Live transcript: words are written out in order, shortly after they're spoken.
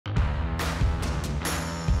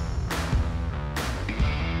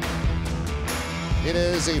It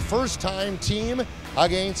is a first-time team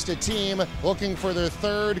against a team looking for their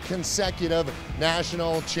third consecutive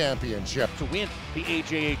national championship. To win the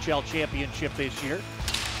AJHL championship this year.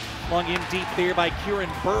 Flung in deep there by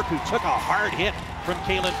Kieran Burke, who took a hard hit from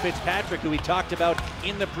Kalen Fitzpatrick, who we talked about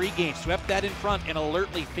in the pregame. Swept that in front, and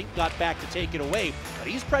alertly Fink got back to take it away. But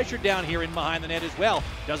he's pressured down here in behind the net as well.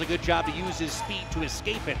 Does a good job to use his speed to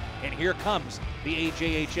escape it. And here comes the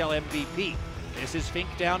AJHL MVP. This is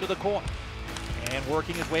Fink down to the corner. And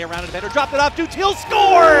working his way around a defender. Dropped it off. Dutil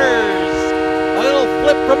scores! A little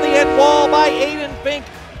flip from the end wall by Aiden Fink.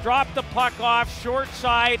 Dropped the puck off short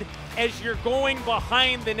side. As you're going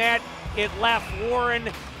behind the net, it left Warren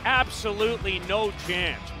absolutely no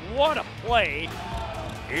chance. What a play.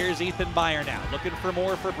 Here's Ethan Beyer now, looking for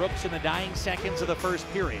more for Brooks in the dying seconds of the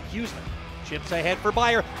first period. Huseman chips ahead for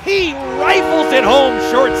Beyer. He rifles it home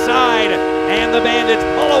short side, and the Bandits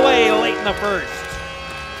pull away late in the first.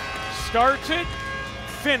 Starts it,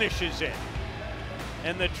 finishes it.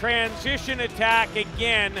 And the transition attack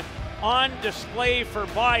again on display for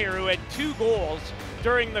Beyer, who had 2 goals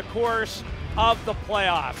during the course of the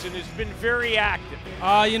playoffs and has been very active.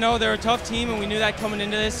 You know, they're a tough team, and we knew that coming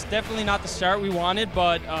into this. Definitely not the start we wanted,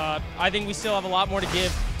 but I think we still have a lot more to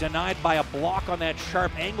give. Denied by a block on that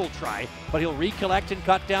sharp angle try, but he'll recollect and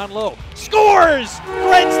cut down low. Scores!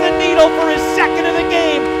 Threads the needle for his second of the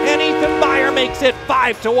game, and Ethan Beyer makes it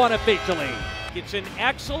 5-1 officially. It's an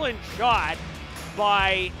excellent shot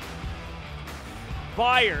by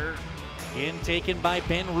Beyer. In taken by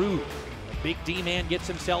Ben Rude. Big D-man gets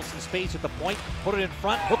himself some space at the point, put it in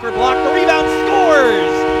front, hooker block, the rebound,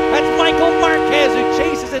 scores! That's Michael Marquez, who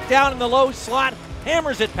chases it down in the low slot,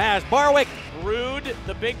 hammers it past Barwick. Rude,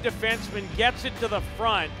 the big defenseman, gets it to the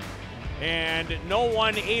front, and no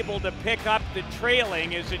one able to pick up the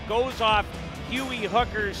trailing as it goes off Huey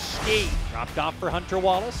Hooker's skate. Dropped off for Hunter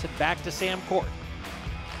Wallace and back to Sam Court.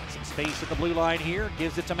 Some space at the blue line here,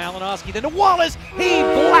 gives it to Malinowski, then to Wallace. He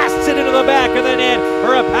blasts it into the back of the net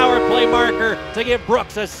for a power play marker to give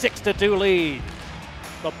Brooks a 6-2 lead.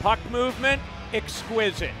 The puck movement,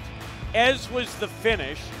 exquisite, as was the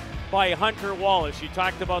finish by Hunter Wallace. You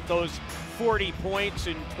talked about those 40 points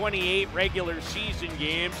in 28 regular season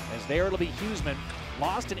games. As there, it'll be Huseman,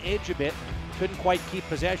 lost an edge a bit, couldn't quite keep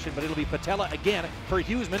possession, but it'll be Patella again for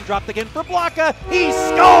Huseman, dropped again for Blocka. He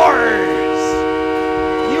scores!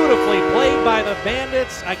 Beautifully played by the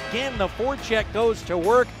Bandits. Again, the forecheck goes to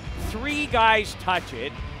work. 3 guys touch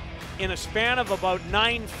it in a span of about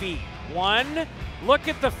 9 feet. One, look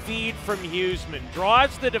at the feed from Huseman.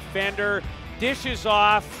 Draws the defender, dishes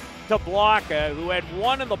off to Blocka, who had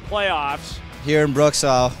 1 in the playoffs. Here in Brooks,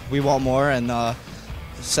 we want more, and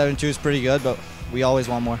 7-2 is pretty good, but we always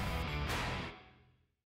want more.